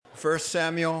1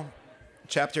 Samuel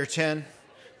chapter 10.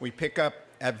 We pick up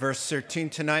at verse 13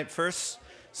 tonight. 1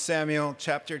 Samuel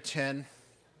chapter 10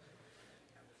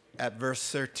 at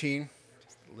verse 13.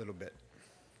 Just a little bit.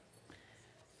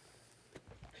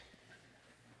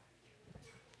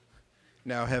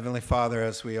 Now, Heavenly Father,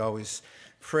 as we always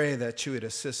pray that you would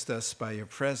assist us by your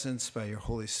presence, by your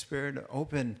Holy Spirit,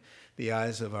 open the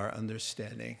eyes of our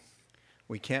understanding.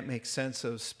 We can't make sense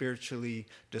of spiritually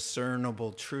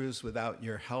discernible truths without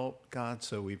your help, God,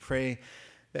 so we pray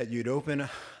that you'd open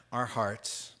our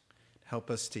hearts, help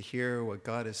us to hear what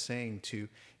God is saying to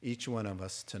each one of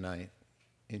us tonight.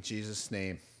 In Jesus'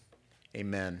 name,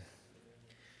 amen.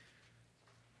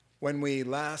 When we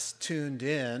last tuned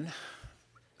in,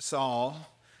 Saul,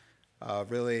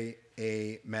 really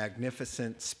a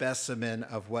magnificent specimen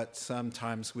of what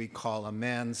sometimes we call a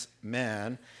man's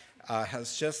man,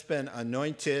 has just been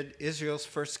anointed Israel's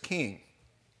first king.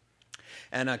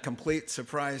 And a complete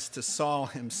surprise to Saul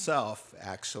himself,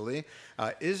 actually.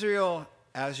 Israel,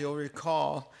 as you'll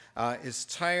recall, is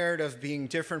tired of being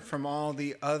different from all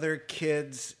the other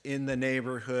kids in the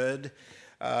neighborhood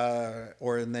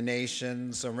or in the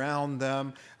nations around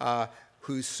them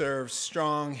who serve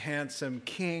strong, handsome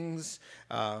kings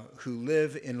who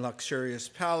live in luxurious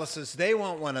palaces. They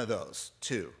want one of those,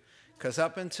 too. Because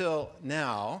up until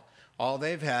now, all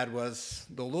they've had was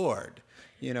the Lord,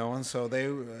 and so they,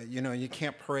 you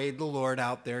can't parade the Lord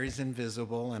out there. He's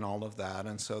invisible and all of that.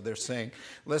 And so they're saying,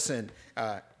 listen,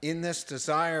 in this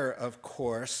desire, of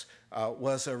course,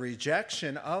 was a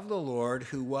rejection of the Lord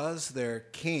who was their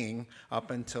king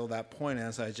up until that point,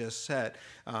 as I just said.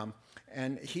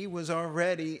 And he was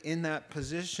already in that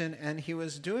position, and he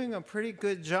was doing a pretty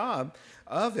good job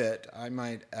of it, I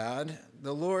might add.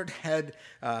 The Lord had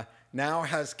now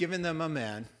has given them a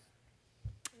man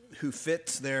who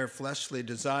fits their fleshly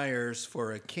desires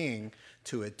for a king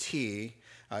to a T.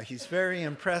 He's very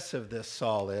impressive, this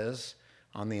Saul is,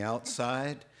 on the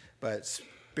outside, but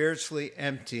spiritually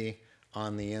empty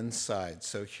on the inside.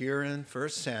 So here in 1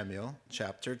 Samuel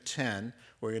chapter 10,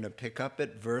 we're going to pick up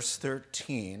at verse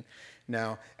 13.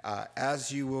 Now,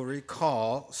 as you will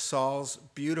recall, Saul's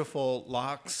beautiful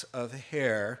locks of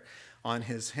hair on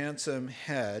his handsome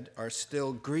head are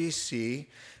still greasy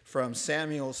from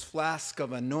Samuel's flask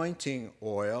of anointing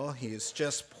oil. He has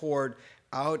just poured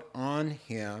out on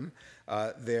him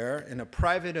there in a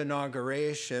private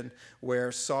inauguration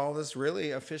where Saul is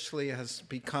really officially has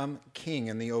become king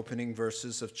in the opening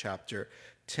verses of chapter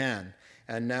 10.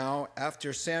 And now,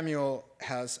 after Samuel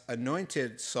has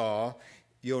anointed Saul,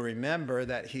 you'll remember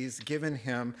that he's given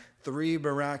him 3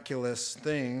 miraculous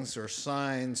things or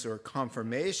signs or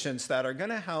confirmations that are going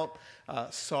to help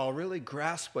Saul really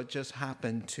grasp what just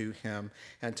happened to him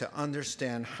and to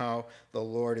understand how the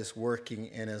Lord is working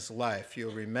in his life.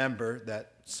 You'll remember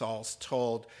that Saul's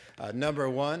told, number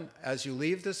 1, as you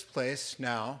leave this place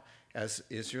now as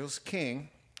Israel's king,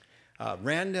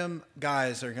 random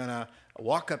guys are going to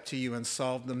walk up to you and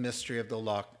solve the mystery of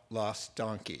the lost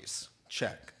donkeys.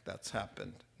 Check, that's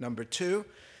happened. Number 2,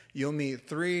 you'll meet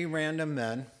 3 random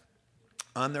men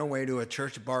on their way to a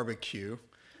church barbecue.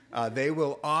 They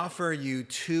will offer you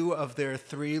 2 of their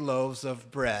 3 loaves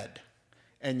of bread,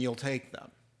 and you'll take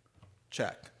them.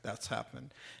 Check, that's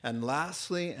happened. And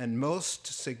lastly, and most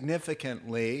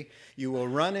significantly, you will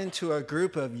run into a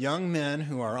group of young men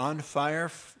who are on fire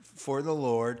for the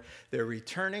Lord. They're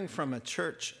returning from a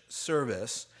church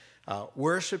service,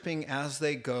 worshiping as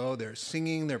they go. They're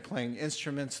singing, they're playing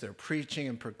instruments, they're preaching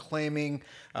and proclaiming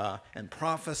and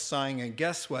prophesying. And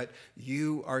guess what?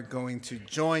 You are going to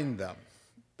join them.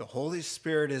 The Holy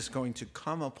Spirit is going to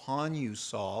come upon you,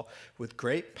 Saul, with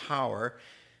great power,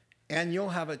 and you'll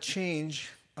have a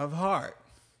change of heart.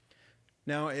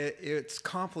 Now, it's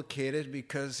complicated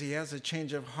because he has a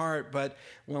change of heart, but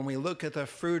when we look at the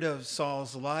fruit of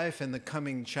Saul's life in the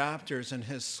coming chapters and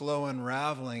his slow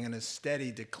unraveling and his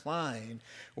steady decline,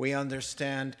 we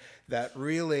understand that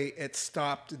really it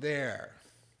stopped there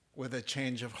with a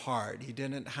change of heart. He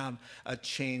didn't have a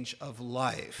change of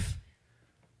life.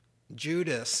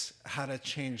 Judas had a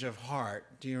change of heart.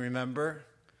 Do you remember?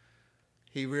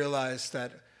 He realized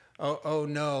that, oh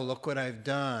no, look what I've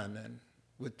done. And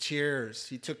with tears,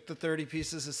 he took the 30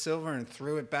 pieces of silver and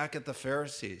threw it back at the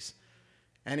Pharisees.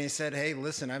 And he said, hey,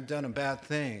 listen, I've done a bad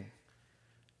thing.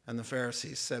 And the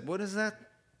Pharisees said, what is that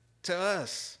to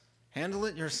us? Handle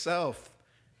it yourself.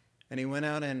 And he went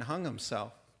out and hung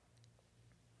himself.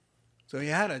 So he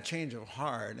had a change of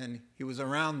heart, and he was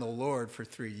around the Lord for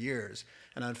 3 years.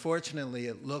 And unfortunately,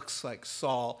 it looks like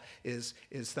Saul is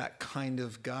that kind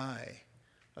of guy.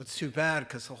 It's too bad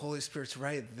because the Holy Spirit's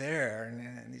right there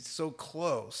and he's so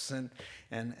close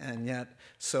and yet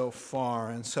so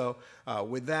far. And so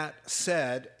with that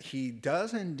said, he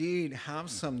does indeed have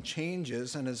some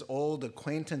changes, and his old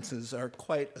acquaintances are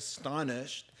quite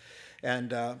astonished.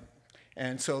 And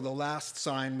so the last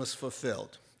sign was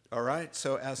fulfilled. All right,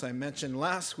 so as I mentioned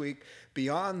last week,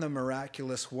 beyond the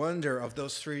miraculous wonder of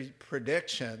those three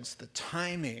predictions, the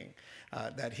timing,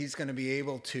 that he's going to be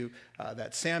able to,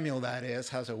 that Samuel, that is,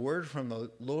 has a word from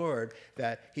the Lord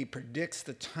that he predicts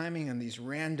the timing and these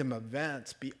random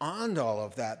events. Beyond all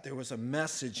of that, there was a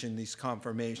message in these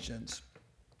confirmations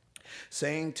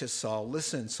saying to Saul,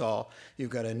 listen, Saul, you've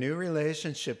got a new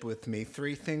relationship with me.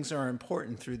 Three things are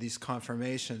important through these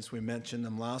confirmations. We mentioned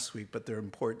them last week, but they're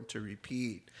important to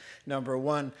repeat. Number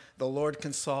one, the Lord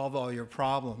can solve all your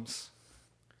problems.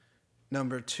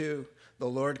 Number two, the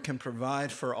Lord can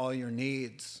provide for all your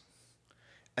needs.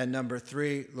 And number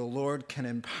three, the Lord can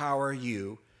empower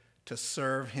you to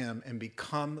serve him and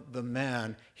become the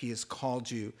man he has called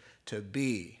you to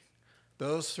be.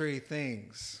 Those three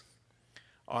things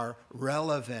are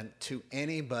relevant to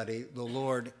anybody the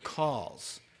Lord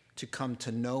calls to come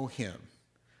to know him.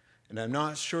 And I'm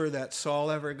not sure that Saul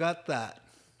ever got that.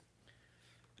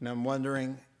 And I'm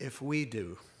wondering if we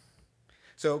do.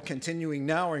 So continuing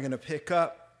now, we're going to pick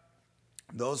up.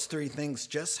 Those three things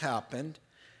just happened.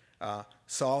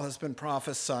 Saul has been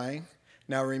prophesying.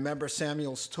 Now remember,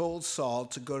 Samuel's told Saul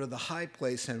to go to the high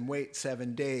place and wait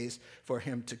 7 days for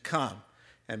him to come.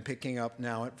 And picking up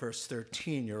now at verse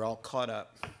 13, you're all caught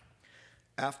up.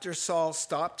 After Saul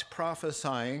stopped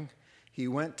prophesying, he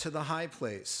went to the high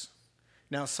place.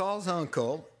 Now Saul's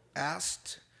uncle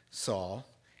asked Saul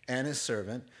and his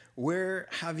servant, "Where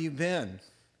have you been?"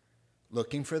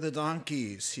 "Looking for the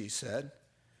donkeys," he said.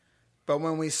 "But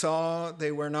when we saw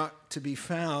they were not to be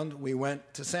found, we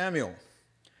went to Samuel."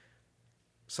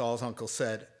 Saul's uncle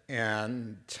said,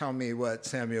 "And tell me what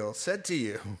Samuel said to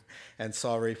you." And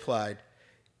Saul replied,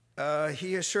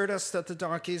 "He assured us that the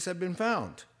donkeys had been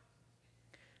found."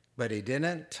 But he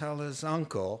didn't tell his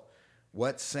uncle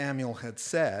what Samuel had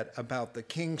said about the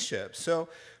kingship. So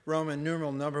Roman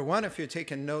numeral number one, if you're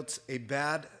taking notes, a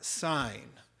bad sign.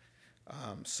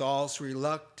 Saul's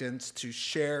reluctance to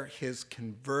share his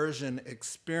conversion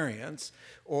experience,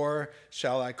 or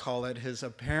shall I call it his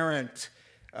apparent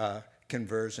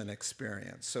conversion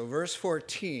experience. So verse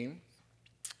 14,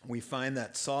 we find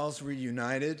that Saul's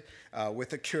reunited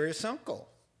with a curious uncle.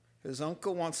 His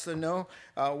uncle wants to know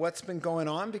what's been going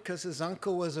on because his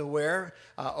uncle was aware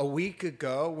a week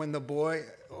ago when the boy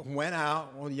went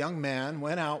out, well, the young man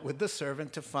went out with the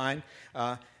servant to find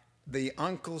the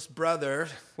uncle's brother,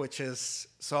 which is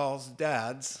Saul's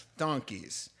dad's,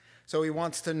 donkeys. So he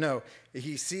wants to know.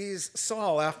 He sees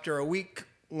Saul after a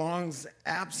week-long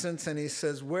absence and he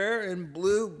says, "Where in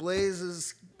blue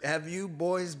blazes have you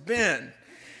boys been?"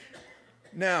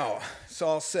 Now,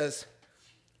 Saul says,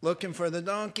 "Looking for the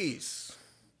donkeys."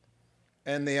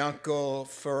 And the uncle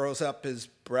furrows up his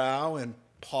brow and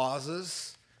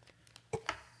pauses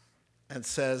and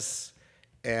says,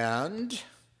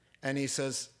 And he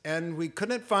says, "And we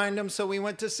couldn't find them, so we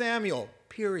went to Samuel,"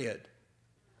 period.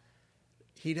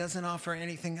 He doesn't offer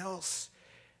anything else.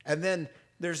 And then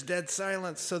there's dead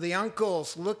silence. So the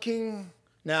uncle's looking.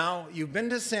 Now, you've been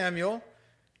to Samuel.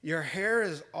 Your hair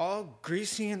is all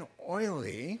greasy and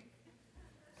oily.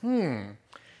 And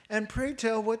pray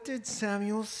tell, what did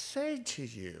Samuel say to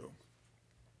you?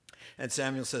 And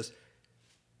Samuel says,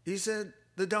 he said,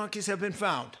 "The donkeys have been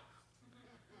found,"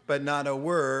 but not a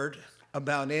word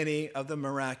about any of the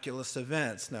miraculous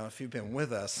events. Now, if you've been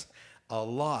with us, a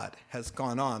lot has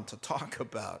gone on to talk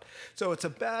about. So it's a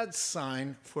bad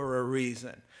sign for a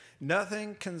reason.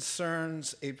 Nothing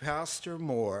concerns a pastor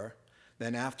more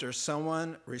than after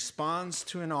someone responds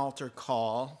to an altar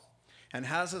call and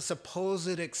has a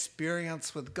supposed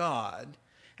experience with God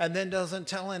and then doesn't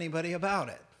tell anybody about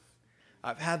it.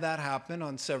 I've had that happen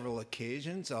on several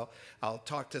occasions. I'll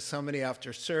talk to somebody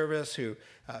after service who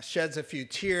sheds a few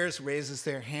tears, raises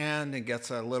their hand and gets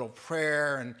a little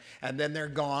prayer, and then they're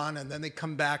gone, and then they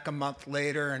come back a month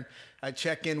later, and I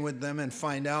check in with them and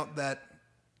find out that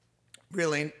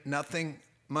really nothing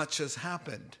much has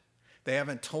happened. They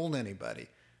haven't told anybody.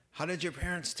 "How did your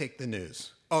parents take the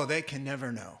news?" "Oh, they can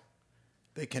never know."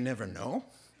 They can never know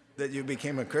that you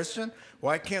became a Christian?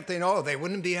 Why can't they know? They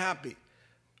wouldn't be happy.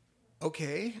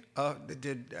 Okay,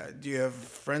 do you have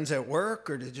friends at work,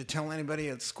 or did you tell anybody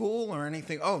at school or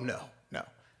anything? "Oh, no.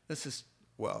 This is,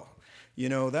 well,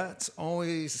 that's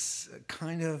always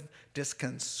kind of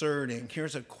disconcerting."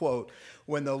 Here's a quote: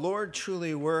 "When the Lord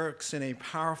truly works in a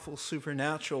powerful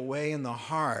supernatural way in the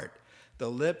heart, the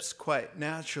lips quite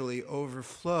naturally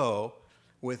overflow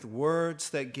with words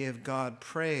that give God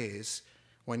praise.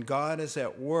 When God is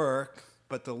at work,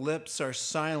 but the lips are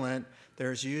silent,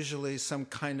 there's usually some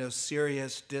kind of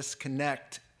serious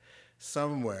disconnect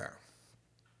somewhere.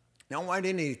 Now, why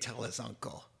didn't he tell his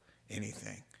uncle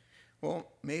anything? Well,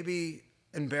 maybe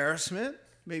embarrassment,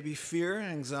 maybe fear,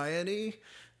 anxiety,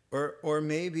 or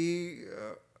maybe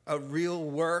a real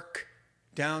work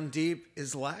down deep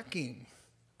is lacking.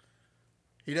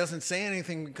 He doesn't say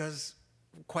anything because,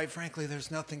 quite frankly, there's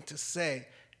nothing to say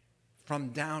from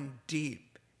down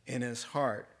deep in his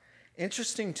heart.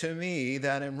 Interesting to me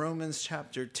that in Romans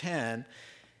chapter 10,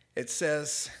 it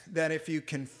says that if you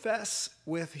confess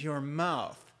with your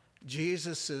mouth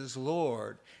Jesus is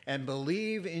Lord and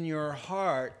believe in your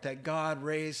heart that God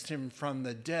raised him from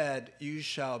the dead, you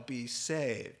shall be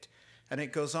saved. And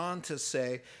it goes on to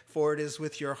say, for it is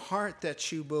with your heart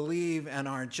that you believe and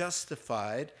are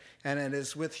justified, and it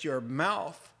is with your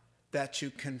mouth that you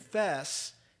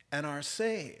confess and are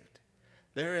saved.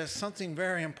 There is something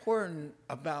very important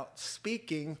about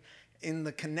speaking in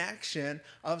the connection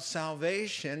of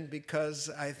salvation, because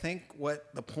I think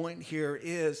what the point here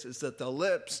is that the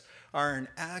lips are an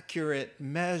accurate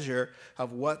measure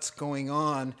of what's going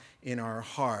on in our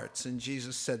hearts. And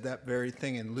Jesus said that very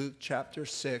thing in Luke chapter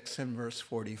 6 and verse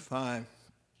 45.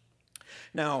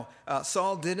 Now,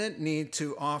 Saul didn't need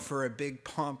to offer a big,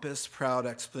 pompous, proud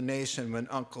explanation when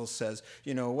Uncle says,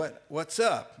 you know, what's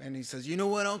up? And he says, you know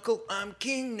what, Uncle? I'm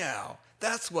king now.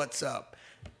 That's what's up.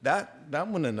 That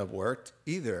wouldn't have worked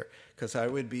either, because I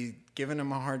would be giving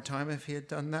him a hard time if he had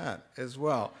done that as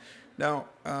well. Now,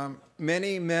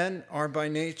 many men are by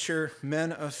nature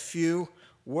men of few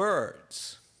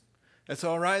words. It's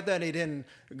all right that he didn't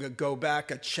go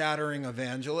back a chattering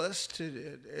evangelist.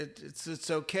 It's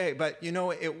okay. But, you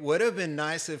know, it would have been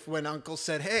nice if when Uncle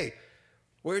said, hey,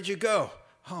 where'd you go?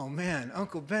 Oh, man,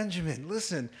 Uncle Benjamin,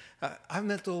 listen, I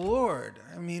met the Lord.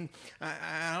 I mean,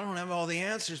 I don't have all the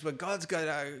answers, but God's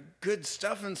got good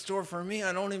stuff in store for me.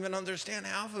 I don't even understand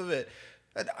half of it.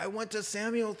 I went to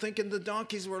Samuel thinking the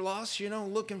donkeys were lost, you know,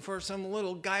 looking for some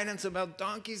little guidance about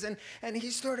donkeys. And he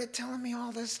started telling me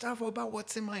all this stuff about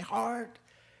what's in my heart.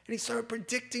 And he started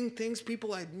predicting things,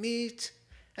 people I'd meet.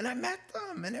 And I met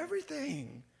them and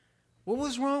everything. What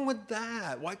was wrong with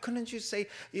that? Why couldn't you say,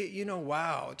 you know,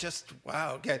 wow, just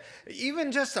wow. Okay.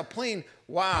 Even just a plain,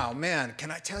 wow, man, can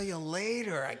I tell you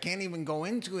later? I can't even go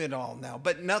into it all now.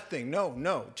 But nothing,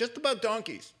 no, just about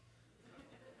donkeys.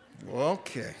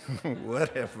 Okay,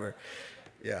 whatever.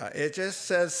 Yeah, it just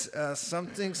says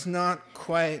something's not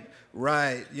quite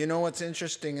right. You know what's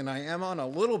interesting, and I am on a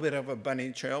little bit of a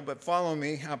bunny trail, but follow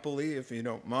me happily if you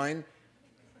don't mind.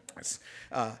 It's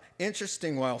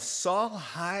interesting, while Saul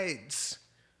hides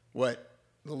what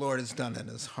the Lord has done in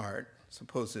his heart,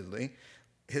 supposedly,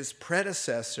 his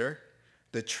predecessor,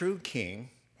 the true king,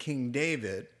 King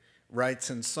David,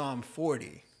 writes in Psalm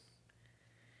 40,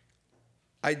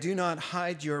 I do not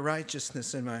hide your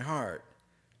righteousness in my heart.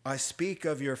 I speak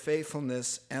of your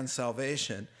faithfulness and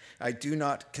salvation. I do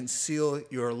not conceal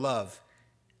your love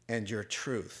and your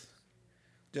truth.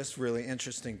 Just really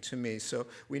interesting to me. So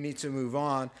we need to move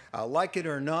on. Like it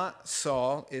or not,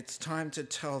 Saul, it's time to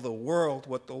tell the world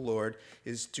what the Lord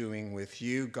is doing with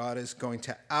you. God is going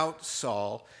to out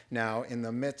Saul now in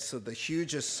the midst of the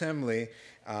huge assembly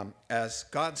as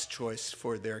God's choice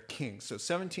for their king. So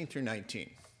 17 through 19.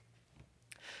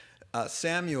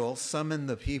 Samuel summoned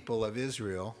the people of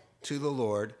Israel to the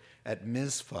Lord at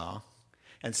Mizpah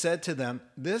and said to them,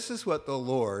 this is what the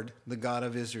Lord, the God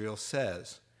of Israel,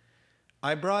 says.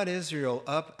 I brought Israel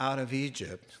up out of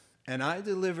Egypt, and I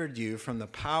delivered you from the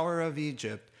power of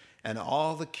Egypt and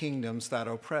all the kingdoms that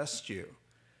oppressed you.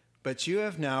 But you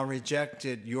have now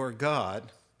rejected your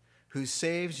God, who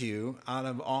saves you out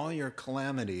of all your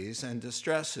calamities and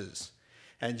distresses.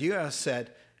 And you have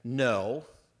said, no,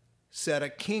 set a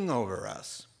king over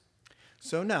us.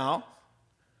 So now,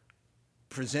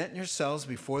 present yourselves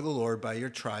before the Lord by your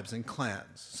tribes and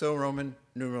clans. So Roman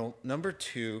numeral number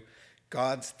 2,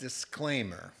 God's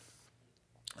disclaimer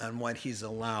on what he's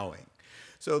allowing.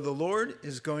 So the Lord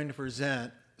is going to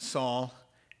present Saul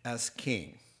as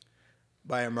king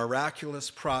by a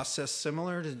miraculous process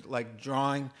similar to like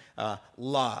drawing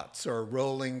lots or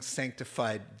rolling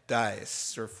sanctified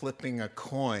dice or flipping a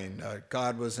coin.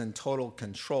 God was in total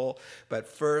control. But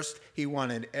first, he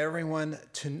wanted everyone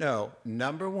to know,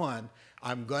 number one,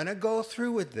 I'm going to go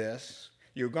through with this.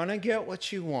 You're going to get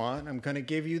what you want. I'm going to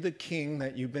give you the king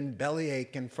that you've been belly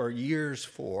aching for years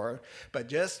for. But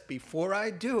just before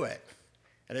I do it,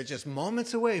 and it's just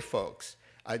moments away, folks,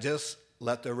 I just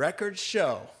let the record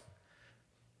show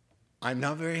I'm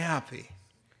not very happy.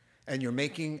 and you're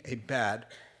making a bad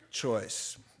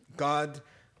choice. God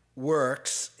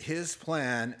works his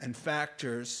plan and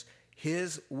factors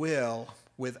his will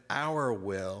with our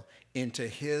will into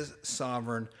his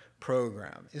sovereign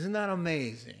program. Isn't that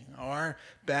amazing? Our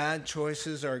bad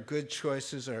choices, our good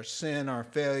choices, our sin, our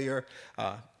failure,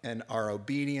 and our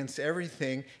obedience,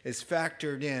 everything is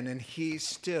factored in, and he's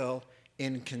still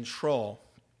in control.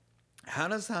 How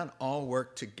does that all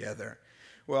work together?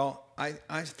 Well, I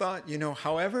thought,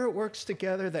 however it works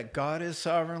together, that God is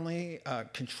sovereignly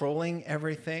controlling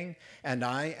everything, and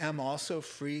I am also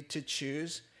free to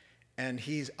choose, and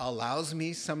he allows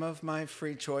me some of my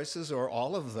free choices, or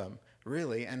all of them,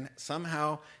 really, and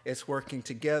somehow it's working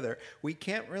together. We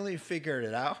can't really figure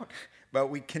it out, but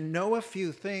we can know a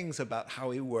few things about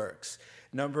how he works.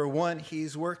 Number one,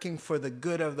 he's working for the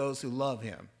good of those who love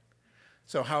him.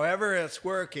 So however it's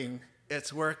working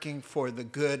for the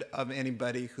good of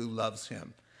anybody who loves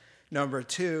him. Number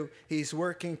two, he's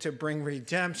working to bring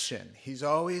redemption. He's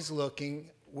always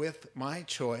looking, with my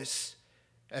choice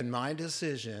and my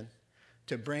decision,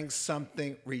 to bring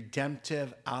something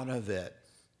redemptive out of it.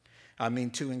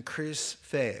 To increase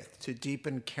faith, to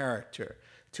deepen character,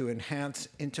 to enhance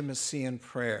intimacy in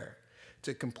prayer,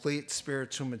 to complete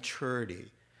spiritual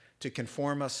maturity, to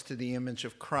conform us to the image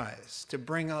of Christ, to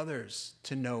bring others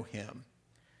to know him.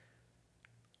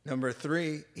 Number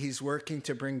three, he's working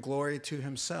to bring glory to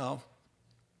himself,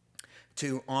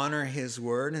 to honor his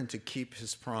word and to keep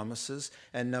his promises.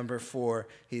 And number four,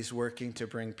 he's working to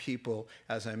bring people,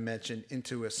 as I mentioned,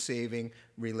 into a saving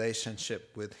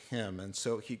relationship with him. And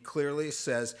so he clearly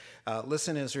says,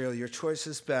 listen, Israel, your choice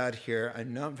is bad here.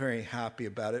 I'm not very happy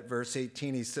about it. Verse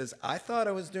 18, he says, I thought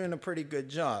I was doing a pretty good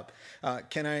job.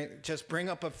 Can I just bring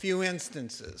up a few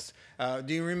instances?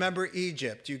 Do you remember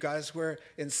Egypt? You guys were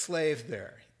enslaved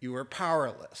there. You were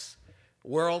powerless.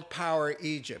 World power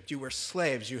Egypt. You were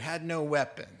slaves. You had no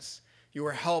weapons. You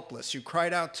were helpless. You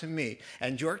cried out to me.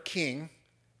 And your king,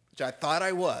 which I thought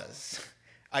I was,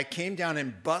 I came down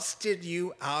and busted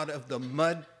you out of the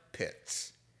mud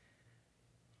pits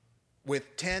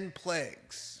with 10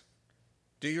 plagues.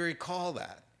 Do you recall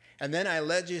that? And then I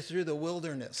led you through the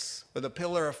wilderness with a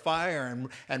pillar of fire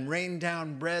and rained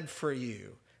down bread for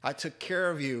you. I took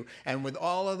care of you. And with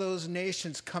all of those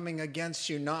nations coming against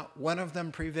you, not one of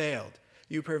them prevailed.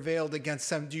 You prevailed against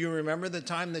them. Do you remember the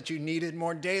time that you needed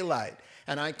more daylight?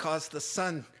 And I caused the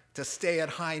sun to stay at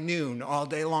high noon all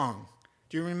day long.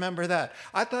 Do you remember that?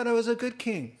 I thought I was a good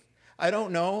king. I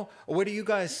don't know. What do you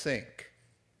guys think?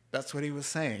 That's what he was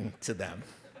saying to them.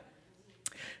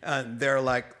 And they're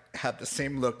had the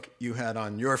same look you had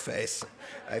on your face,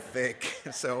 I think.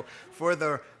 So for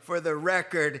the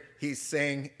record, he's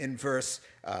saying in verse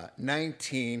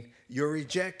 19, you're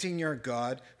rejecting your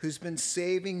God who's been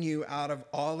saving you out of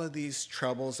all of these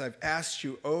troubles. I've asked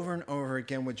you over and over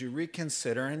again, would you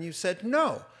reconsider? And you said,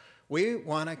 no, we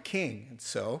want a king. And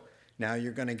so now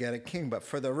you're going to get a king. But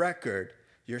for the record,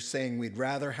 you're saying we'd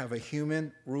rather have a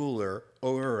human ruler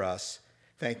over us.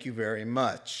 Thank you very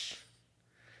much.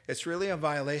 It's really a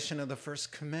violation of the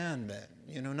first commandment,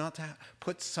 not to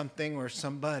put something or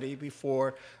somebody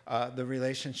before the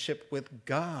relationship with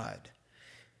God.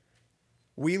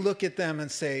 We look at them and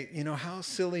say, how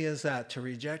silly is that to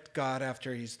reject God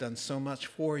after he's done so much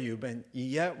for you? But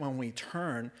yet when we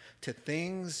turn to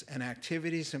things and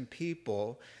activities and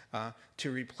people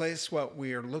to replace what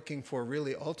we are looking for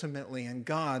really ultimately in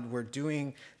God, we're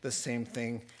doing the same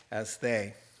thing as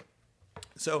they.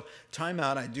 So, time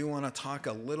out, I do want to talk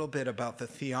a little bit about the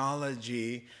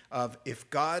theology of if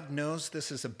God knows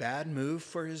this is a bad move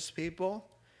for his people,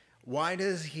 why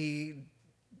does he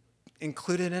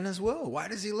include it in his will? Why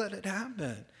does he let it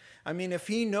happen? If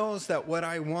he knows that what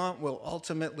I want will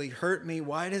ultimately hurt me,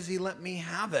 why does he let me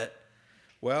have it?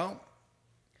 Well,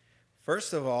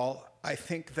 first of all, I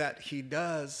think that he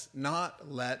does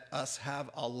not let us have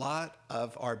a lot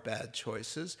of our bad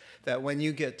choices, that when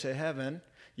you get to heaven,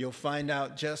 you'll find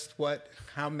out just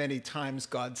how many times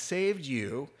God saved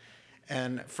you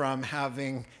and from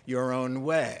having your own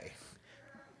way.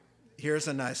 Here's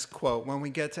a nice quote. When we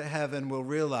get to heaven, we'll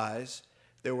realize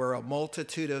there were a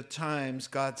multitude of times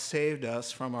God saved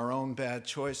us from our own bad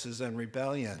choices and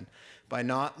rebellion by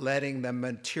not letting them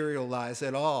materialize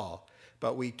at all.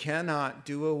 But we cannot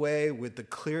do away with the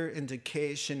clear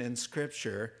indication in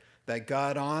Scripture that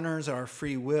God honors our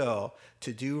free will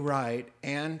to do right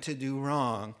and to do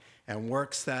wrong and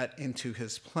works that into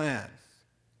his plan.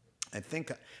 I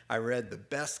think I read the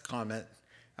best comment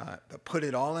that put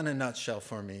it all in a nutshell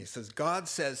for me. He says, God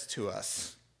says to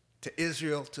us, to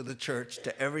Israel, to the church,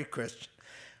 to every Christian,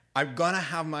 I'm going to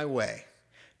have my way.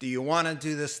 Do you want to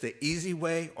do this the easy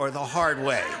way or the hard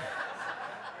way?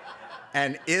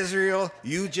 And Israel,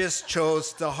 you just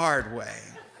chose the hard way.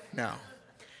 No.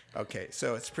 Okay,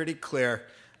 so it's pretty clear.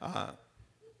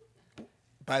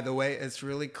 By the way, it's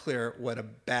really clear what a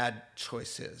bad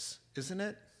choice is, isn't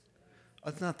it?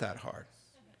 It's not that hard.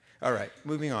 All right,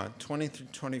 moving on, 20 through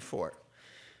 24.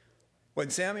 When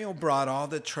Samuel brought all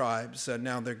the tribes,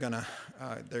 now they're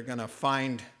gonna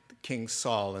find King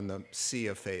Saul in the Sea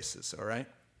of Faces, all right?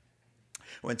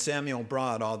 When Samuel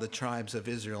brought all the tribes of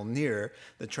Israel near,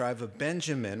 the tribe of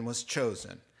Benjamin was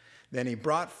chosen. Then he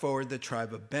brought forward the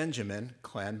tribe of Benjamin,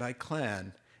 clan by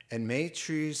clan, and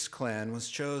Matri's clan was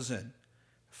chosen.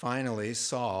 Finally,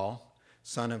 Saul,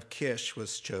 son of Kish,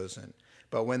 was chosen.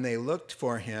 But when they looked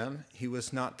for him, he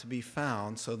was not to be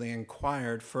found, so they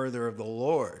inquired further of the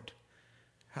Lord,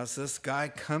 "Has this guy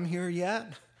come here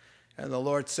yet?" And the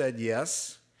Lord said,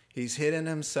 "Yes, he's hidden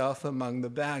himself among the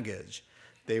baggage."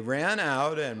 They ran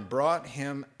out and brought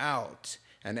him out.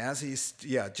 And as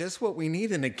just what we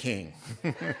need in a king.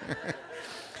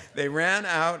 They ran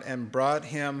out and brought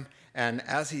him, and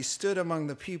as he stood among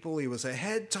the people, he was a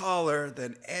head taller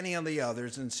than any of the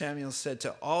others. And Samuel said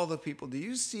to all the people, "Do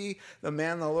you see the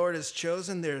man the Lord has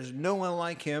chosen? There is no one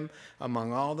like him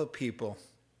among all the people."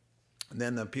 And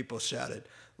then the people shouted,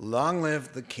 "Long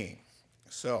live the king."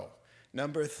 So,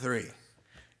 number 3,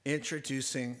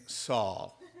 introducing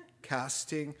Saul,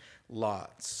 casting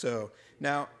lots. So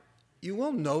now you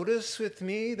will notice with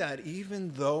me that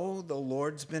even though the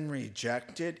Lord's been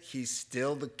rejected, he's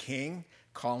still the king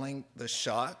calling the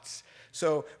shots.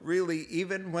 So really,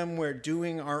 even when we're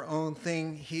doing our own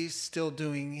thing, he's still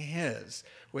doing his,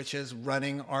 which is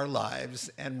running our lives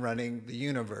and running the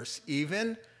universe,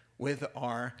 even with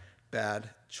our bad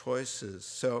choices.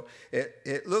 So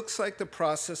it looks like the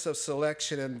process of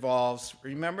selection involves,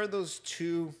 remember those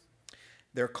two,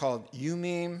 they're called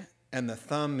Urim and the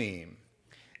Thummim.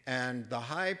 And the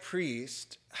high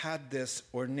priest had this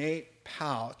ornate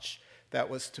pouch that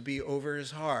was to be over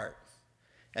his heart.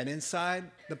 And inside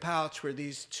the pouch were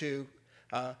these two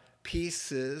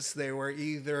pieces. They were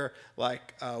either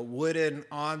like wooden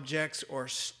objects or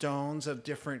stones of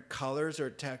different colors or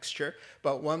texture.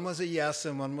 But one was a yes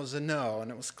and one was a no. And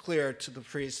it was clear to the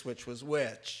priest which was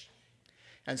which.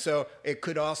 And so it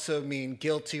could also mean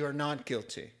guilty or not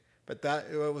guilty. But that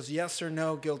it was yes or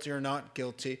no, guilty or not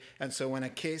guilty. And so when a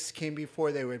case came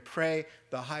before, they would pray.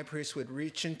 The high priest would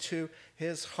reach into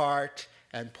his heart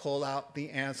and pull out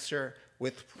the answer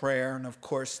with prayer. And of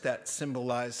course, that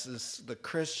symbolizes the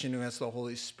Christian who has the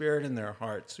Holy Spirit in their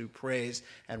hearts, who prays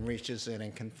and reaches in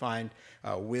and can find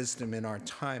wisdom in our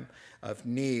time of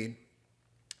need.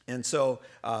 And so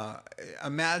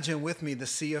imagine with me the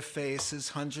Sea of Faces,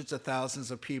 hundreds of thousands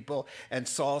of people, and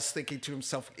Saul's thinking to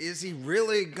himself, is he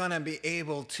really going to be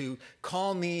able to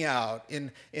call me out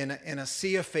in a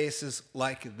Sea of Faces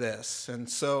like this? And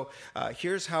so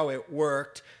here's how it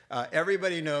worked.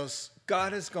 Everybody knows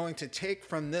God is going to take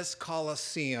from this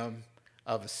Colosseum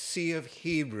of a sea of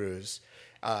Hebrews,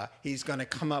 he's going to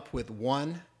come up with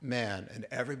one man, and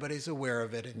everybody's aware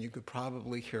of it, and you could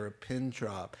probably hear a pin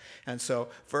drop. And so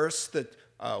first,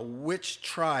 which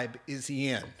tribe is he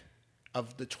in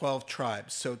of the 12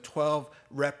 tribes? So 12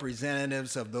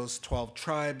 representatives of those 12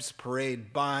 tribes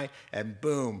parade by, and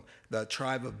boom, the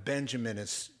tribe of Benjamin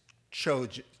is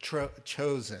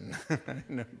chosen.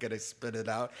 I'm going to spit it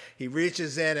out. He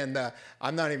reaches in, and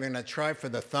I'm not even going to try for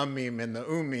the Thummim and the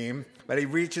Urim, but he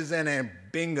reaches in and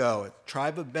bingo,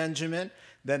 tribe of Benjamin.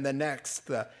 Then the next,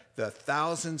 the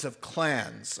thousands of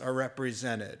clans are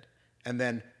represented. And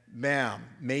then, bam,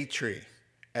 Matri.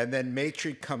 And then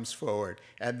Matri comes forward.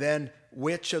 And then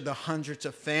which of the hundreds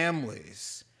of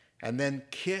families? And then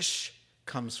Kish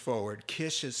comes forward.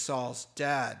 Kish is Saul's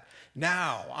dad.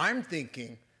 Now, I'm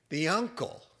thinking the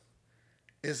uncle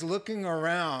is looking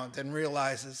around and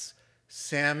realizes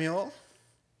Samuel,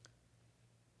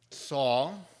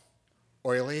 Saul,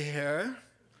 oily hair,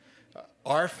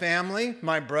 our family,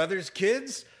 my brother's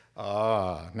kids.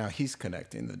 Now he's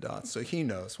connecting the dots, so he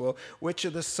knows. Well, which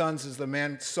of the sons is the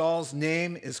man? Saul's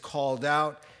name is called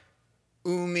out.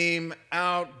 Urim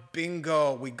out,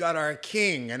 bingo, we got our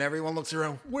king. And everyone looks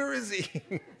around, where is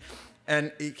he?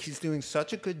 And he's doing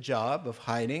such a good job of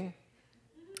hiding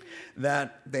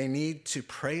that they need to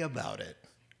pray about it.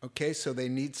 Okay, so they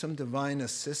need some divine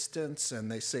assistance,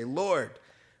 and they say, Lord,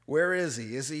 where is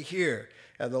he? Is he here?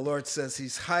 And the Lord says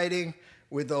he's hiding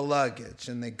with the luggage.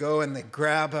 And they go and they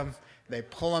grab him, they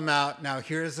pull him out. Now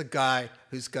here's a guy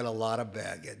who's got a lot of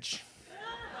baggage.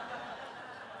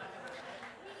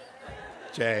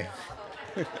 Jay.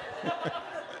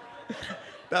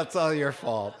 That's all your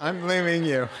fault. I'm blaming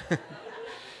you.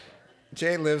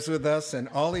 Jay lives with us, and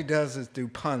all he does is do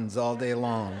puns all day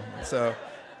long. So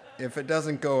If it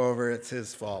doesn't go over, it's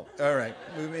his fault. All right,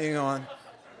 moving on.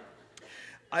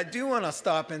 I do want to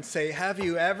stop and say, have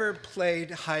you ever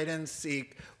played hide and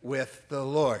seek with the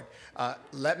Lord?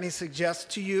 Let me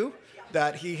suggest to you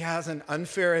that he has an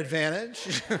unfair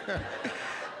advantage.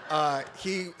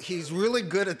 He's really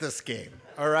good at this game.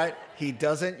 All right. He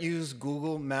doesn't use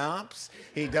Google Maps.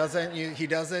 He doesn't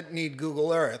need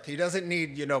Google Earth. He doesn't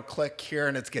need, click here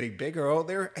and it's getting bigger. Oh,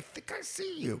 there, I think I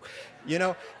see you.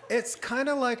 It's kind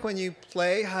of like when you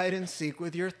play hide and seek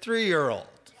with your 3-year-old,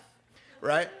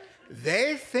 right?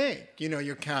 They think,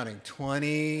 you're counting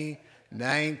 20,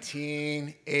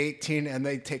 19, 18, and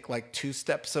they take like 2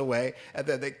 steps away and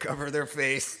then they cover their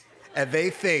face and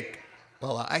they think,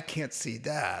 well, I can't see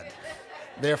Dad.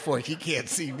 Therefore, he can't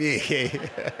see me.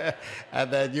 And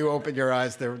then you open your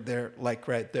eyes, they're like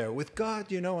right there. With God,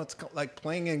 it's like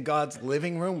playing in God's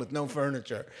living room with no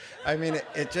furniture. I mean,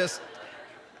 it just,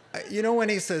 when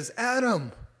he says,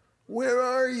 Adam, where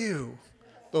are you?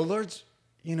 The Lord's,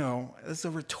 it's a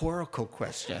rhetorical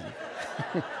question.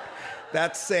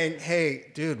 That's saying, hey,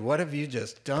 dude, what have you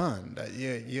just done?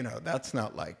 That's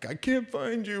not like, I can't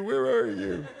find you, where are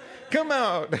you? Come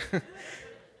out.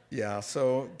 Yeah,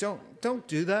 so don't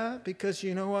do that, because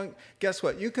you know what? Guess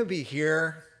what? You could be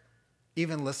here,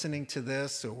 even listening to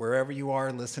this, or wherever you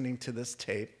are listening to this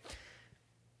tape.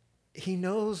 He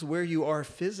knows where you are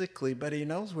physically, but he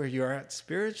knows where you are at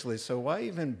spiritually. So why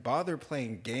even bother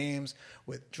playing games,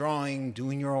 withdrawing,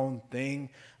 doing your own thing,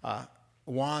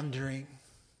 wandering?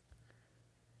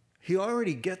 He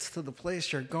already gets to the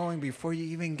place you're going before you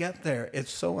even get there.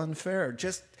 It's so unfair.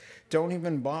 Just don't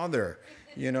even bother.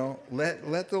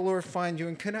 Let the Lord find you.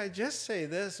 And can I just say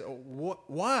this?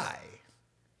 Why?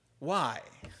 Why?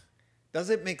 Does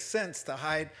it make sense to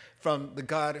hide from the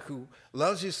God who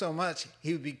loves you so much,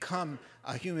 he would become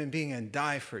a human being and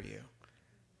die for you?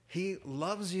 He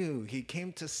loves you. He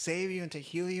came to save you and to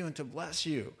heal you and to bless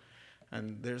you.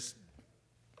 And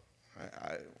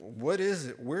what is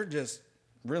it? We're just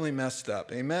really messed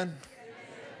up. Amen?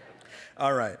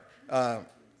 All right.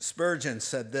 Spurgeon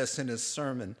said this in his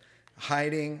sermon,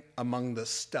 hiding among the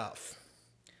stuff.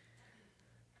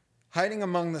 Hiding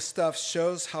among the stuff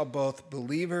shows how both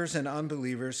believers and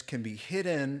unbelievers can be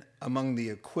hidden among the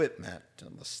equipment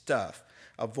and the stuff,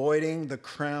 avoiding the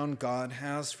crown God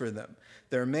has for them.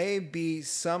 There may be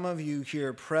some of you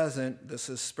here present, this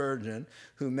is Spurgeon,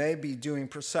 who may be doing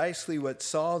precisely what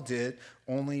Saul did,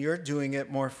 only you're doing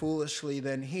it more foolishly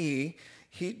than he.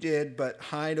 He did but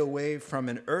hide away from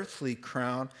an earthly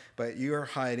crown, but you're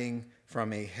hiding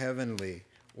from a heavenly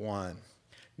one.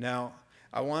 Now,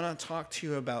 I want to talk to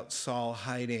you about Saul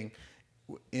hiding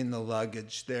in the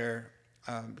luggage there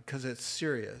because it's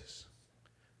serious.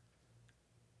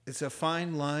 It's a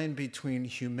fine line between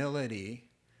humility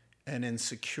and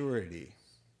insecurity.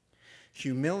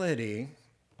 Humility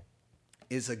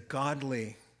is a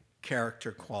godly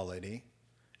character quality,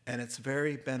 and it's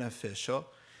very beneficial.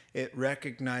 It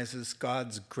recognizes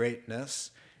God's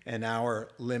greatness and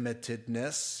our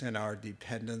limitedness and our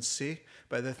dependency.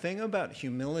 But the thing about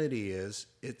humility is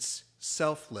it's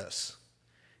selfless.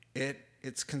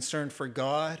 It's concerned for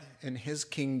God and his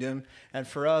kingdom and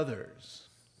for others.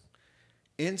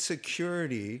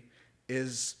 Insecurity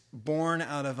is born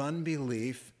out of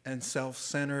unbelief and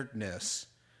self-centeredness.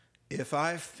 If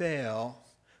I fail,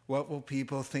 what will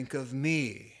people think of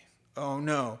me? Oh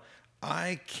no,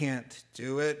 I can't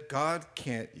do it. God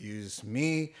can't use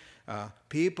me.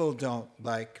 People don't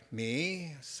like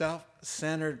me.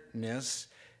 Self-centeredness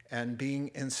and being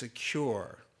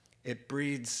insecure. It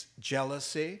breeds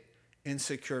jealousy.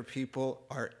 Insecure people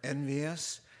are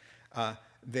envious.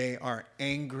 They are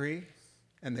angry,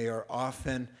 and they are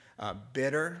often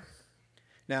bitter.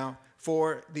 Now,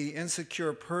 for the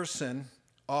insecure person,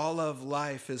 all of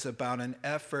life is about an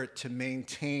effort to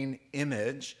maintain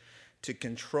image, to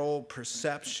control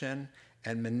perception,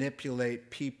 and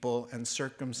manipulate people and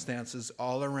circumstances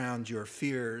all around your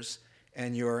fears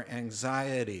and your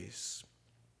anxieties.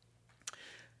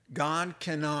 God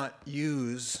cannot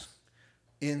use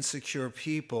insecure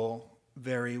people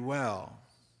very well.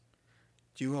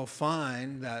 You will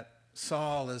find that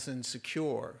Saul is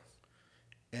insecure,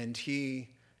 and he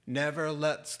never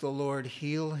lets the Lord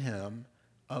heal him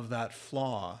of that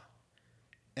flaw.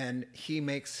 And he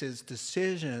makes his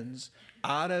decisions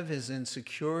out of his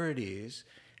insecurities,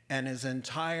 and his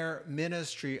entire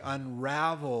ministry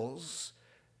unravels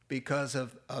because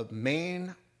of a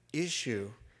main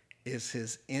issue is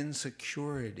his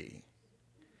insecurity.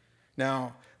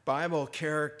 Now, Bible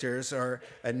characters are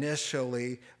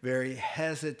initially very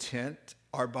hesitant.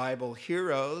 Our Bible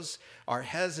heroes are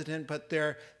hesitant, but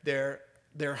they're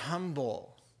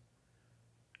humble.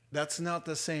 That's not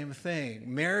the same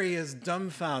thing. Mary is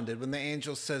dumbfounded when the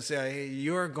angel says, hey,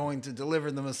 you're going to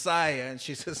deliver the Messiah. And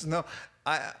she says, no,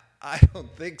 I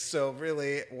don't think so,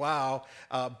 really. Wow.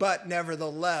 But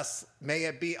nevertheless, may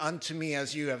it be unto me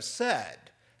as you have said.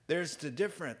 There's the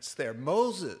difference there.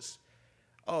 Moses,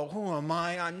 oh, who am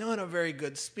I? I'm not a very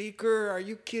good speaker. Are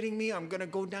you kidding me? I'm going to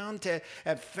go down to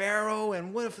at Pharaoh,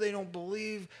 and what if they don't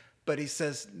believe? But he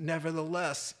says,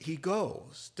 nevertheless, he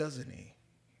goes, doesn't he?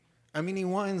 I mean, he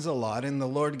whines a lot, and the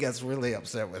Lord gets really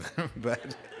upset with him,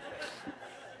 but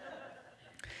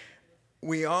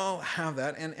we all have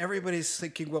that, and everybody's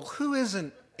thinking, well, who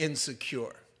isn't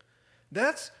insecure?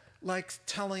 That's like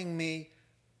telling me,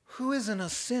 who isn't a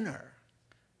sinner?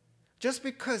 Just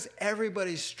because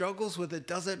everybody struggles with it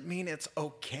doesn't mean it's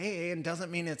okay and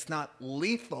doesn't mean it's not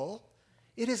lethal.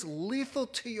 It is lethal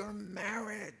to your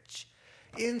marriage.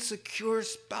 Insecure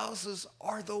spouses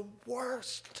are the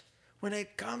worst when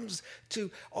it comes to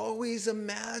always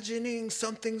imagining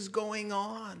something's going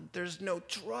on. There's no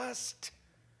trust.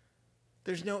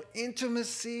 There's no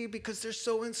intimacy because they're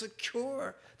so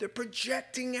insecure. They're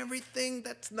projecting everything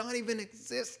that's not even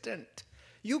existent.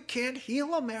 You can't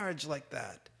heal a marriage like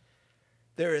that.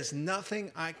 There is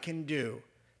nothing I can do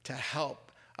to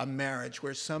help a marriage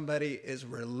where somebody is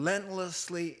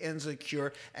relentlessly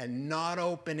insecure and not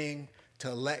opening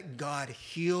to let God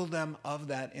heal them of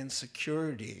that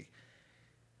insecurity.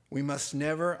 We must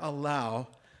never allow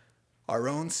our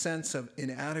own sense of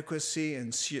inadequacy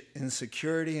and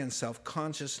insecurity and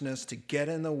self-consciousness to get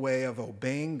in the way of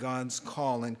obeying God's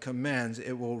call and commands.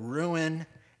 It will ruin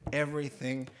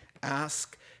everything.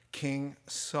 Ask King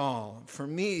Saul. For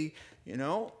me,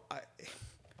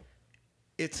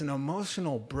 it's an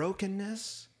emotional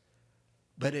brokenness,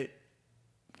 but it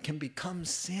can become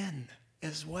sin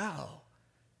as well.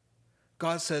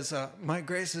 God says, my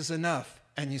grace is enough.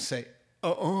 And you say,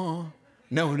 no,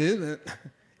 it isn't.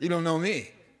 You don't know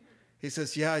me. He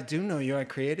says, yeah, I do know you. I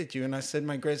created you. And I said,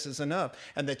 my grace is enough.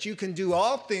 And that you can do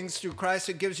all things through Christ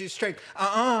who gives you strength.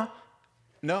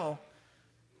 No.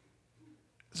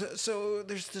 So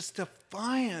there's this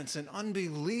defiance and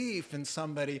unbelief in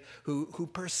somebody who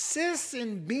persists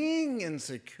in being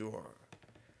insecure.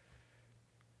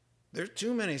 There are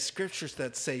too many scriptures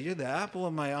that say, you're the apple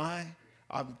of my eye.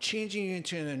 I'm changing you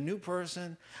into a new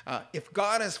person. If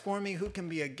God is for me, who can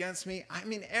be against me? I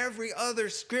mean, every other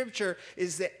scripture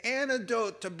is the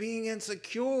antidote to being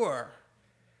insecure.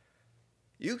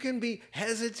 You can be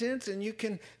hesitant and you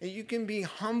can be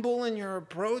humble in your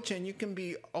approach and you can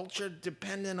be ultra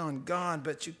dependent on God,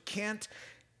 but you can't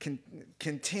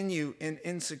continue in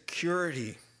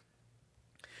insecurity.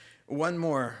 One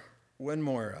more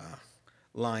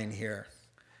line here.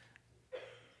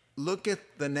 Look at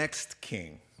the next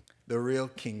king, the real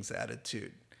king's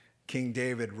attitude. King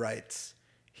David writes,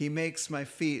 he makes my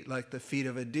feet like the feet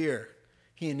of a deer.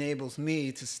 He enables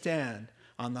me to stand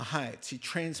on the heights. He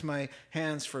trains my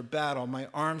hands for battle. My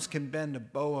arms can bend a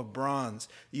bow of bronze.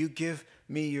 You give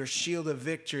me your shield of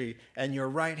victory, and your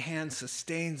right hand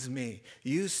sustains me.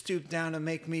 You stoop down to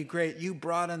make me great. You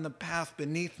broaden the path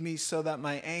beneath me so that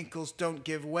my ankles don't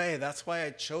give way. That's why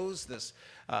I chose this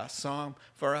psalm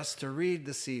for us to read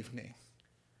this evening.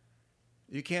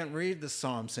 You can't read the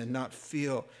Psalms and not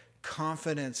feel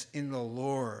confidence in the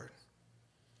Lord.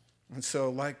 And so,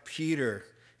 like Peter,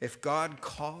 if God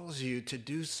calls you to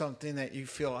do something that you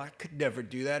feel, I could never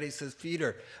do that, he says,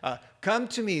 Peter, come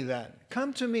to me then.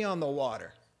 Come to me on the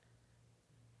water.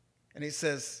 And he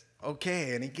says,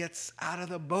 okay. And he gets out of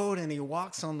the boat and he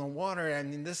walks on the water. I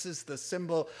mean, this is the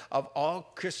symbol of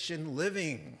all Christian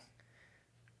living.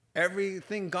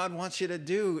 Everything God wants you to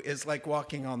do is like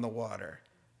walking on the water.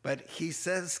 But he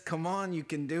says, come on, you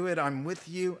can do it. I'm with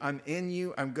you. I'm in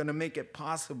you. I'm going to make it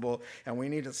possible. And we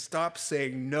need to stop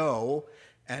saying no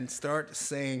and start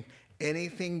saying,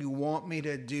 anything you want me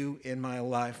to do in my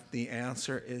life, the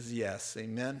answer is yes.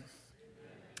 Amen?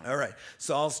 All right.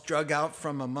 Saul's drug out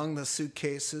from among the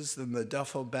suitcases and the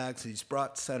duffel bags. He's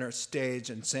brought center stage,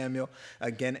 and Samuel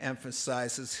again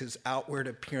emphasizes his outward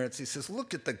appearance. He says,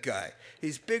 look at the guy.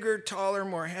 He's bigger, taller,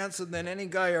 more handsome than any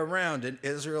guy around. And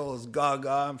Israel is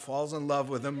gaga and falls in love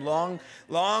with him. Long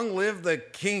live the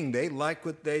king. They like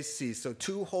what they see. So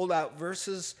 2 holdout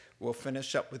verses. We'll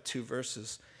finish up with 2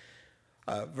 verses.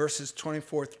 Verses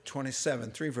 24 through 27,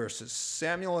 3 verses.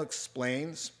 Samuel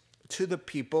explains to the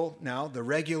people now the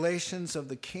regulations of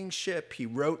the kingship. He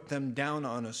wrote them down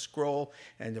on a scroll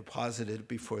and deposited it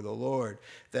before the Lord.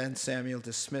 Then Samuel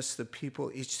dismissed the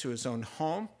people, each to his own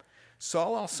home.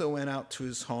 Saul also went out to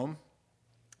his home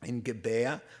in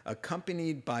Gibeah,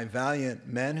 accompanied by valiant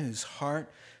men whose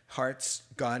hearts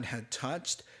God had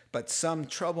touched. But some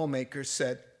troublemakers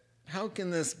said, How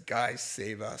can this guy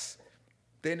save us?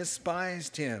 They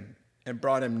despised him and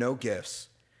brought him no gifts.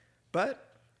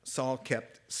 But Saul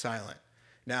kept silent.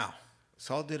 Now,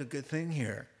 Saul did a good thing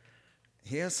here.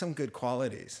 He has some good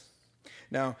qualities.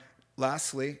 Now,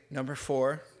 lastly, number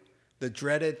 4, the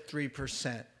dreaded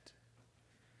 3%.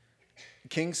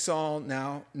 King Saul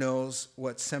now knows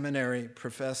what seminary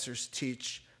professors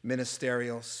teach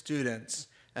ministerial students,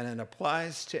 and it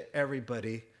applies to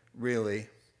everybody, really.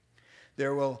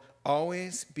 There will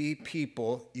always be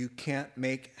people you can't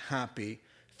make happy.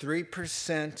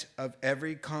 3% of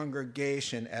every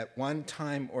congregation at one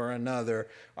time or another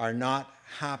are not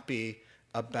happy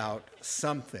about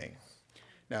something.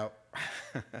 Now,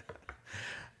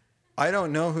 I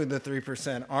don't know who the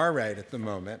 3% are right at the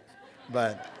moment,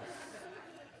 but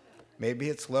maybe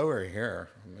it's lower here.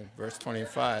 Verse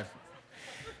 25.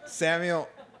 Samuel,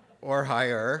 or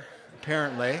higher,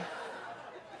 apparently,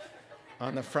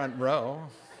 on the front row.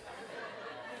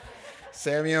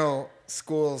 Samuel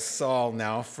schools Saul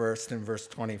now first in verse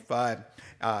 25.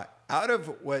 Out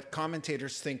of what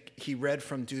commentators think he read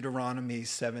from Deuteronomy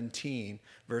 17,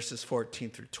 verses 14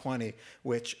 through 20,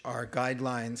 which are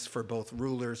guidelines for both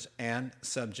rulers and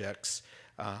subjects.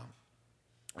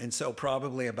 And so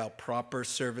probably about proper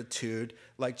servitude,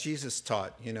 like Jesus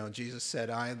taught. You know, Jesus said,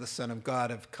 I, the Son of God,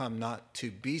 have come not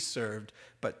to be served,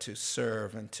 but to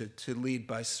serve, and to lead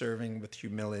by serving with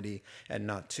humility, and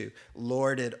not to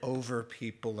lord it over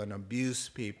people and abuse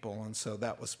people. And so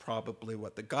that was probably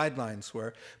what the guidelines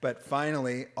were. But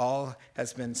finally, all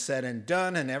has been said and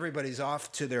done, and everybody's off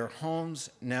to their homes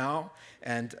now.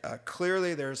 And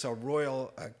clearly there's a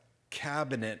royal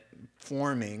cabinet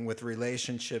forming with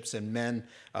relationships, and men,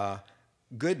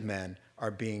 good men,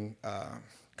 are being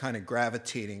kind of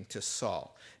gravitating to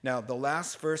Saul. Now, the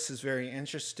last verse is very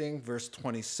interesting. Verse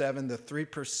 27, the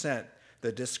 3%,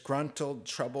 the disgruntled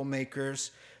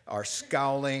troublemakers, are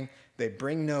scowling. They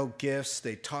bring no gifts.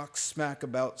 They talk smack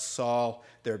about Saul.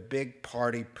 They're big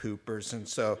party poopers. And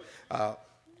so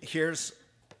here's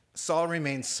Saul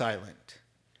remains silent.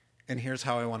 And here's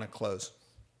how I want to close.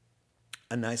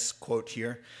 A nice quote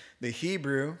here. The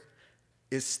Hebrew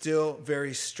is still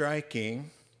very striking.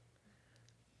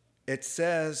 It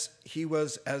says he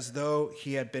was as though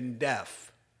he had been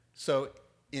deaf. So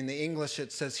in the English,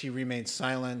 it says he remained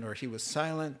silent, or he was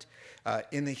silent.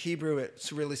 In the Hebrew,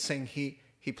 it's really saying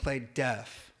he played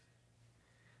deaf.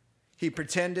 He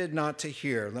pretended not to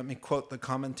hear. Let me quote the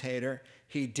commentator.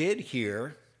 He did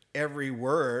hear every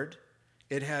word.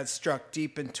 It had struck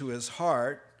deep into his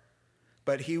heart,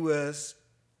 but he was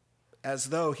as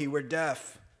though he were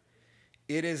deaf.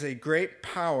 It is a great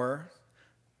power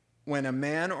when a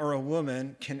man or a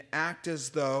woman can act as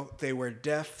though they were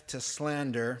deaf to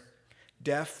slander,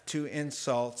 deaf to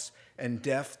insults, and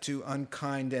deaf to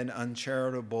unkind and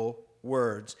uncharitable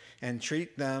words, and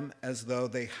treat them as though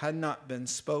they had not been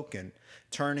spoken,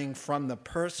 turning from the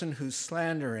person who's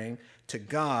slandering to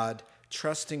God,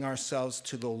 trusting ourselves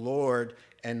to the Lord,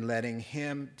 and letting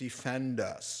him defend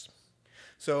us.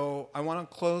 So I want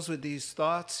to close with these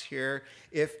thoughts here.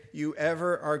 If you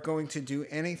ever are going to do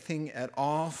anything at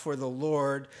all for the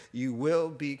Lord, you will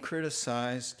be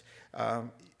criticized.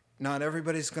 Not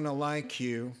everybody's going to like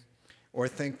you or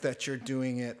think that you're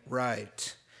doing it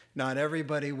right. Not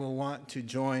everybody will want to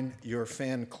join your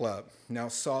fan club. Now,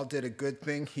 Saul did a good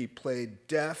thing. He played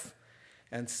deaf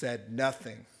and said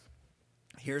nothing.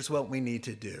 Here's what we need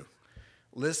to do.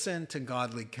 Listen to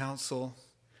godly counsel.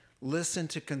 Listen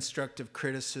to constructive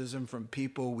criticism from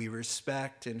people we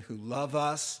respect and who love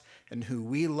us and who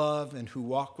we love and who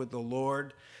walk with the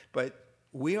Lord. But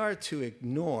we are to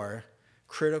ignore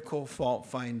critical fault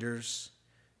finders.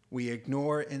 We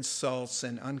ignore insults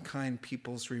and unkind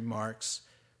people's remarks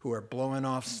who are blowing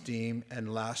off steam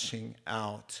and lashing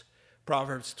out.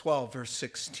 Proverbs 12, verse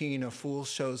 16, a fool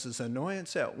shows his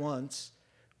annoyance at once,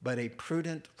 but a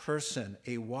prudent person,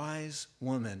 a wise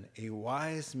woman, a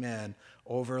wise man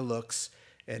overlooks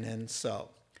an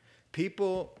insult.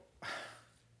 People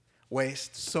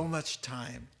waste so much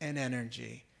time and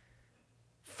energy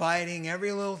fighting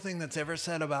every little thing that's ever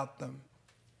said about them.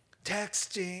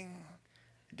 Texting,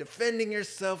 defending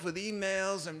yourself with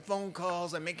emails and phone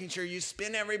calls, and making sure you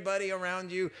spin everybody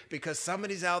around you because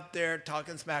somebody's out there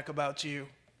talking smack about you.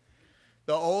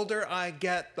 The older I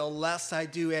get, the less I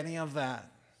do any of that.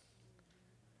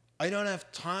 I don't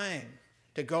have time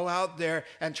to go out there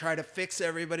and try to fix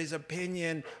everybody's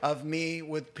opinion of me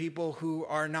with people who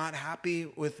are not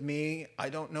happy with me. I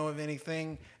don't know of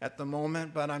anything at the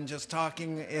moment, but I'm just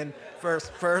talking in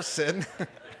first person.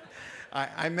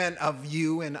 I meant of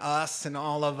you and us and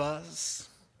all of us.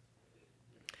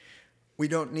 We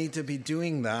don't need to be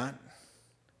doing that.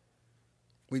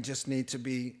 We just need to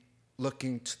be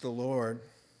looking to the Lord.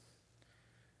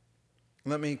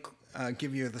 Let me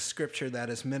give you the scripture that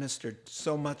has ministered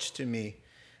so much to me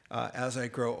as I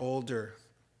grow older.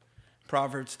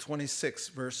 Proverbs 26,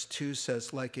 verse 2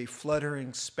 says, like a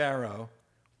fluttering sparrow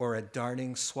or a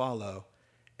darting swallow,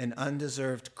 an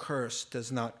undeserved curse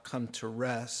does not come to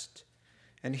rest.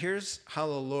 And here's how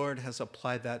the Lord has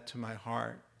applied that to my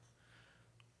heart.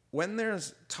 When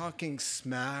there's talking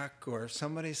smack or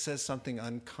somebody says something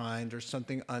unkind or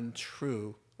something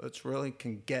untrue, which really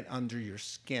can get under your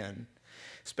skin,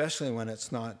 especially when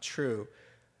it's not true,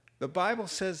 the Bible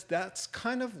says that's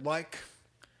kind of like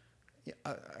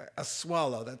a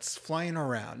swallow that's flying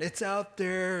around. It's out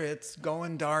there, it's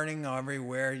going darting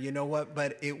everywhere, you know what?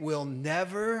 But it will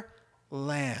never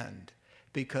land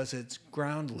because it's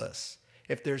groundless.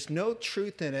 If there's no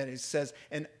truth in it, it says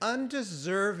an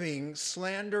undeserving,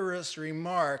 slanderous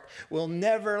remark will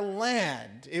never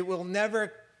land. It will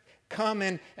never come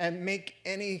in and make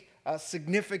any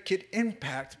significant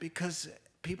impact because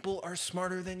people are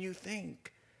smarter than you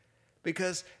think.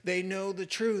 Because they know the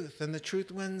truth and the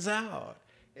truth wins out.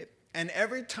 And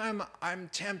every time I'm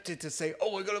tempted to say,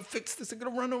 oh, I got to fix this, I got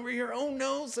to run over here. Oh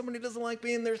no, somebody doesn't like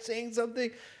me and they're saying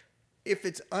something. If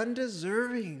it's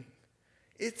undeserving,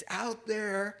 it's out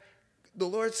there. The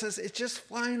Lord says it's just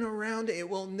flying around. It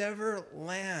will never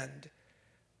land.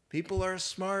 People are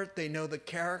smart. They know the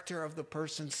character of the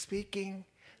person speaking.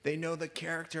 They know the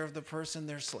character of the person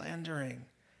they're slandering.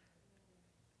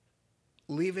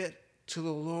 Leave it to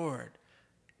the Lord.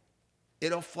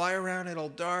 It'll fly around, it'll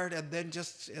dart, and then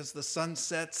just as the sun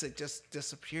sets, it just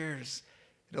disappears.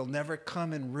 It'll never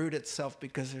come and root itself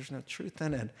because there's no truth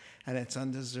in it, and it's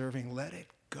undeserving. Let it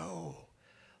go.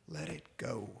 Let it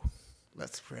go.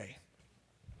 Let's pray.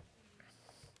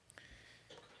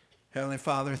 Heavenly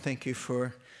Father, thank you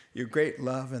for your great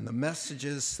love and the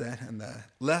messages and the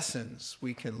lessons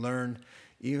we can learn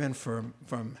even from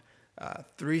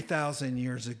 3,000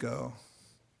 years ago.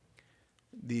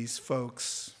 These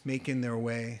folks making their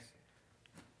way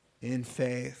in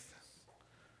faith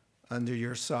under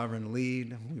your sovereign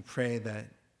lead. We pray that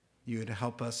you would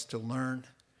help us to learn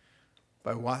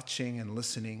by watching and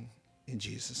listening in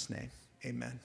Jesus' name. Amen.